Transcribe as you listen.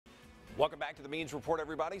Welcome back to the Means Report,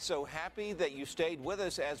 everybody. So happy that you stayed with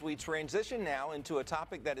us as we transition now into a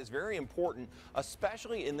topic that is very important,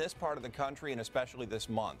 especially in this part of the country and especially this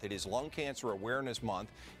month. It is Lung Cancer Awareness Month,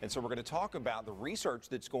 and so we're going to talk about the research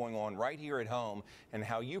that's going on right here at home and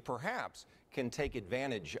how you perhaps can take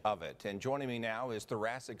advantage of it. And joining me now is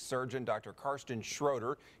thoracic surgeon Dr. Carsten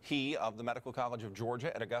Schroeder, he of the Medical College of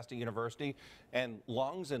Georgia at Augusta University, and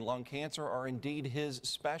lungs and lung cancer are indeed his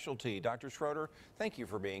specialty. Dr. Schroeder, thank you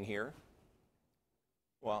for being here.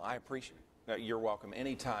 Well, I appreciate it. You're welcome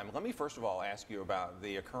anytime. Let me first of all ask you about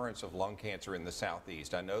the occurrence of lung cancer in the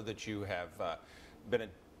Southeast. I know that you have been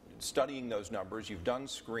studying those numbers, you've done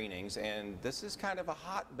screenings, and this is kind of a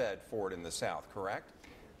hotbed for it in the South, correct?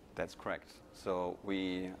 That's correct. So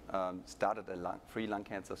we started a free lung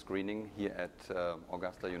cancer screening here at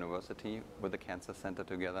Augusta University with the Cancer Center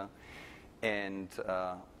together. And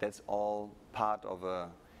that's all part of a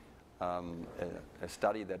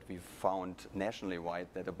study that we found nationally wide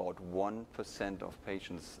that about 1% of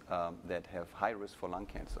patients that have high risk for lung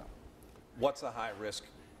cancer. What's a high risk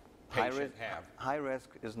patient have? High risk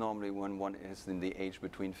is normally when one is in the age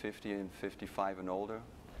between 50 and 55 and older.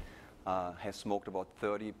 Has smoked about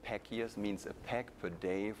 30 pack years, means a pack per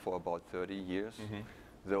day for about 30 years.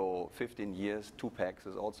 Though 15 years, 2 packs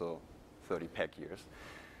is also 30 pack years.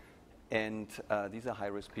 And these are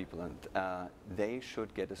high-risk people, and they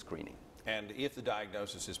should get a screening. And if the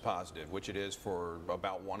diagnosis is positive, which it is for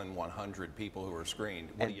about 1 in 100 people who are screened,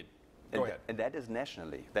 go ahead. And that is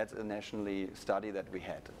nationally. That's a nationally study that we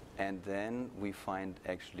had. And then we find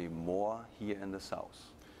actually more here in the South.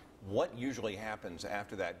 What usually happens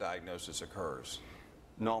after that diagnosis occurs?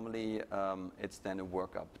 Normally, it's then a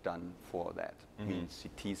workup done for that. Means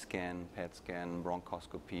CT scan, PET scan,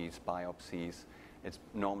 bronchoscopies, biopsies. It's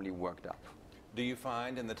normally worked up. Do you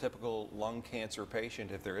find in the typical lung cancer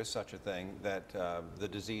patient, if there is such a thing, that the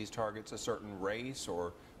disease targets a certain race,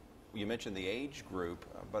 or you mentioned the age group,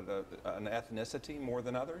 but an ethnicity more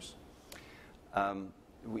than others?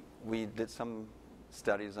 We did some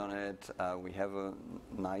studies on it. We have a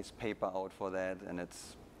nice paper out for that, and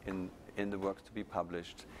it's in the works to be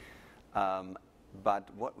published. But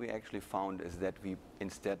what we actually found is that we,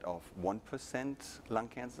 instead of 1% lung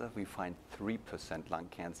cancer, we find 3% lung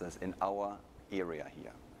cancers in our area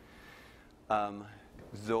here.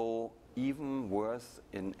 Though even worse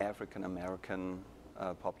in African American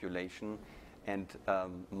population. And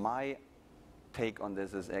my take on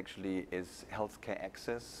this is actually healthcare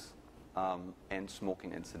access and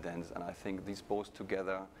smoking incidence, and I think these both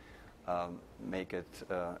together make it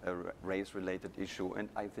a race-related issue, and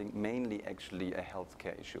I think mainly actually a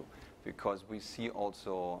healthcare issue, because we see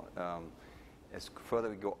also as further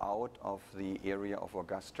we go out of the area of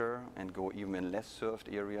Augusta and go even in less served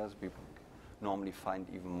areas, we normally find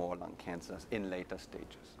even more lung cancers in later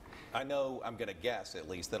stages. I know, I'm going to guess at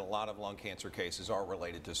least, that a lot of lung cancer cases are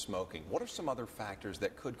related to smoking. What are some other factors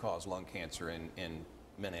that could cause lung cancer in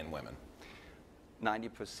men and women?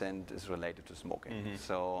 90% is related to smoking.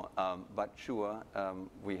 So, but sure,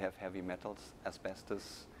 we have heavy metals,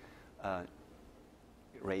 asbestos,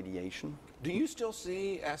 radiation. Do you still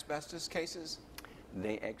see asbestos cases?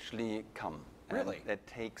 They actually come. Really? And that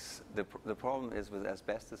takes, the problem is with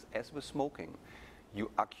asbestos, as with smoking,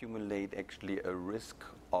 you accumulate actually a risk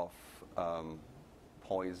of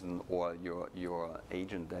poison or your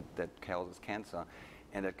agent that causes cancer,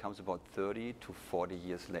 and that comes about 30 to 40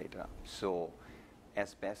 years later. So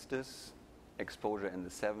asbestos exposure in the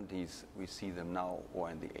 70s, we see them now, or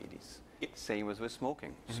in the 80s. Same as with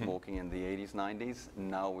smoking. Smoking in the 80s, 90s,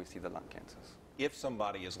 now we see the lung cancers. If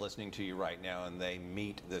somebody is listening to you right now and they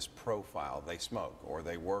meet this profile, they smoke, or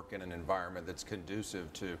they work in an environment that's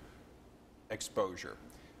conducive to exposure,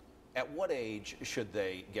 at what age should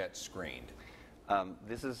they get screened?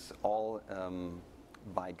 This is all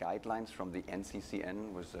by guidelines from the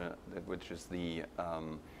NCCN, which is the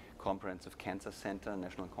Comprehensive Cancer Center,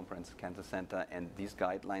 National Comprehensive Cancer Center, and these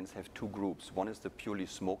guidelines have 2 groups. One is the purely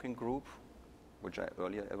smoking group, which I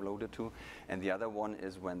earlier alluded to, and the other one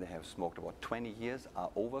is when they have smoked about 20 years,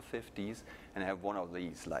 are over 50s, and have one of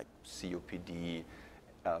these like COPD,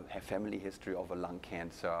 have family history of a lung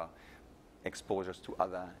cancer, exposures to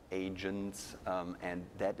other agents, and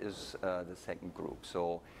that is the second group.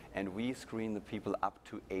 So, and we screen the people up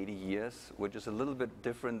to 80 years, which is a little bit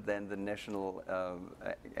different than the national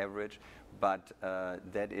average, but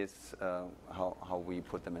that is how we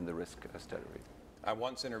put them in the risk study. I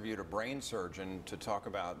once interviewed a brain surgeon to talk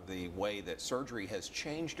about the way that surgery has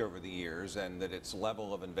changed over the years and that its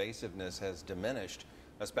level of invasiveness has diminished,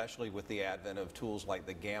 especially with the advent of tools like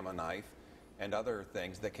the gamma knife and other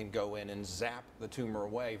things that can go in and zap the tumor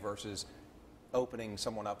away versus opening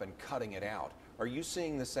someone up and cutting it out. Are you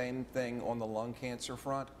seeing the same thing on the lung cancer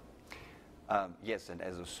front? Yes, and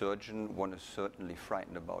as a surgeon, one is certainly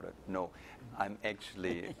frightened about it. No, I'm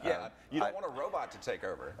actually... Yeah, you don't want a robot to take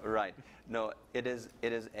over. Right. No, it is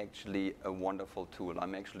actually a wonderful tool.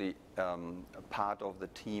 I'm actually a part of the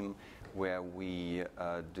team where we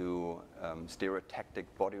do stereotactic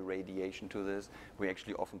body radiation to this. We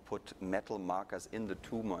actually often put metal markers in the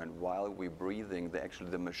tumor, and while we're breathing,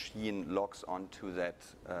 the machine locks onto that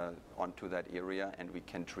area, and we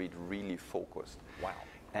can treat really focused. Wow.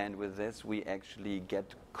 And with this, we actually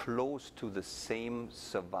get close to the same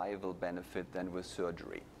survival benefit than with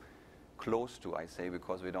surgery. Close to, I say,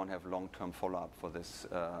 because we don't have long-term follow-up for this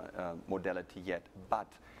modality yet. But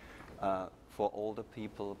for older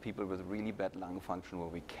people with really bad lung function where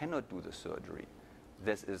we cannot do the surgery,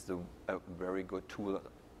 this is a very good tool,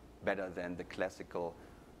 better than the classical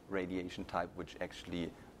radiation type, which actually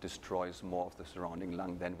destroys more of the surrounding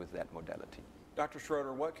lung than with that modality. Dr.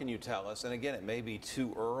 Schroeder, what can you tell us? And again, it may be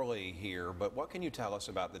too early here, but what can you tell us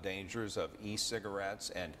about the dangers of e-cigarettes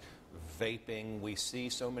and vaping? We see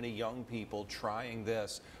so many young people trying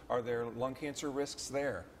this. Are there lung cancer risks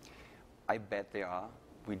there? I bet there are.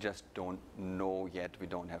 We just don't know yet. We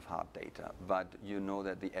don't have hard data. But you know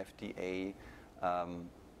that the FDA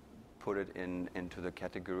put it into the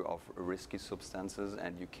category of risky substances,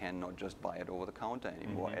 and you cannot just buy it over the counter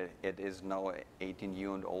anymore. Mm-hmm. It is now 18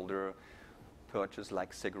 years and older purchase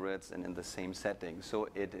like cigarettes and in the same setting. So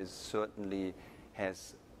it is certainly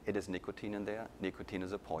it is nicotine in there. Nicotine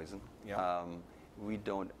is a poison. Yeah. We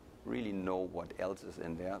don't really know what else is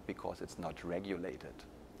in there because it's not regulated.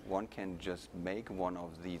 One can just make one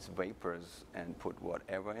of these vapors and put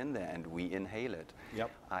whatever in there and we inhale it. Yep.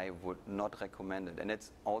 I would not recommend it. And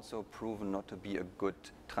it's also proven not to be a good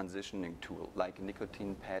transitioning tool, like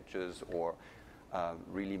nicotine patches or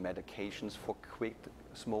really medications for quick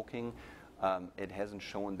smoking. It hasn't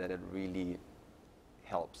shown that it really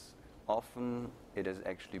helps. Often it is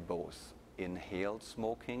actually both inhaled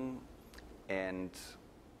smoking and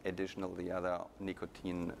additional the other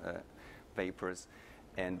nicotine vapors,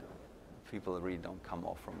 and people really don't come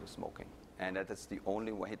off from the smoking. And that is the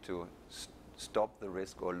only way to stop the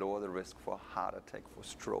risk or lower the risk for heart attack, for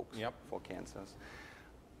strokes, yep, for cancers,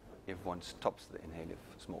 if one stops the inhaled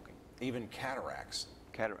smoking. Even cataracts.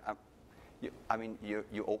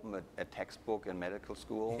 You open a textbook in medical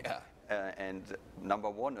school, yeah, and number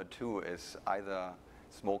 1 or 2 is either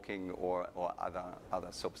smoking or other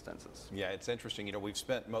substances. Yeah, it's interesting. You know, we've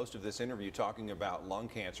spent most of this interview talking about lung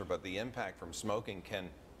cancer, but the impact from smoking can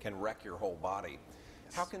wreck your whole body.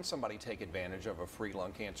 Yes. How can somebody take advantage of a free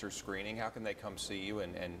lung cancer screening? How can they come see you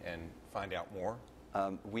and find out more?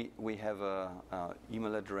 We have a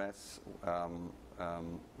email address,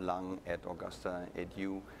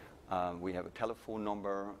 lung@augusta.edu. We have a telephone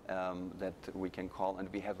number that we can call, and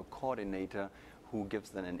we have a coordinator who gives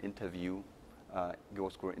them an interview,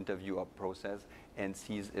 goes through an interview process and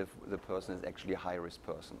sees if the person is actually a high-risk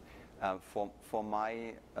person. For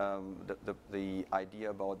my, the idea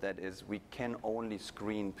about that is we can only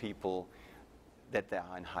screen people that they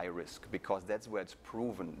are in high risk, because that's where it's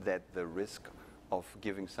proven that the risk of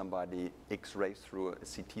giving somebody X-rays through a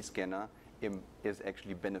CT scanner is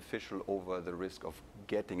actually beneficial over the risk of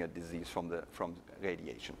getting a disease from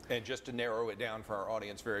radiation. And just to narrow it down for our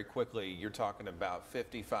audience very quickly, you're talking about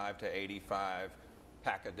 55 to 85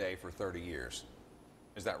 pack a day for 30 years.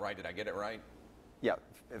 Is that right? Did I get it right? Yeah,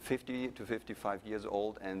 50 to 55 years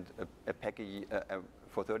old and a pack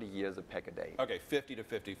for 30 years, a pack a day. Okay, 50 to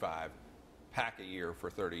 55, pack a year for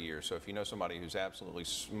 30 years. So if you know somebody who's absolutely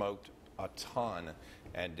smoked a ton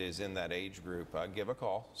and is in that age group, give a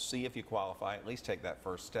call, see if you qualify, at least take that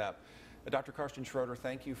first step. Dr. Carsten Schroeder,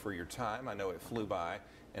 thank you for your time. I know it flew by,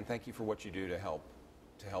 and thank you for what you do to help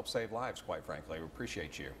save lives, quite frankly. We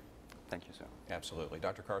appreciate you. Thank you, sir. Absolutely.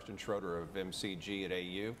 Dr. Carsten Schroeder of MCG at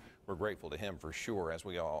AU, we're grateful to him for sure, as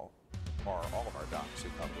we all are, all of our docs who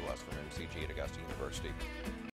come to us from MCG at Augusta University.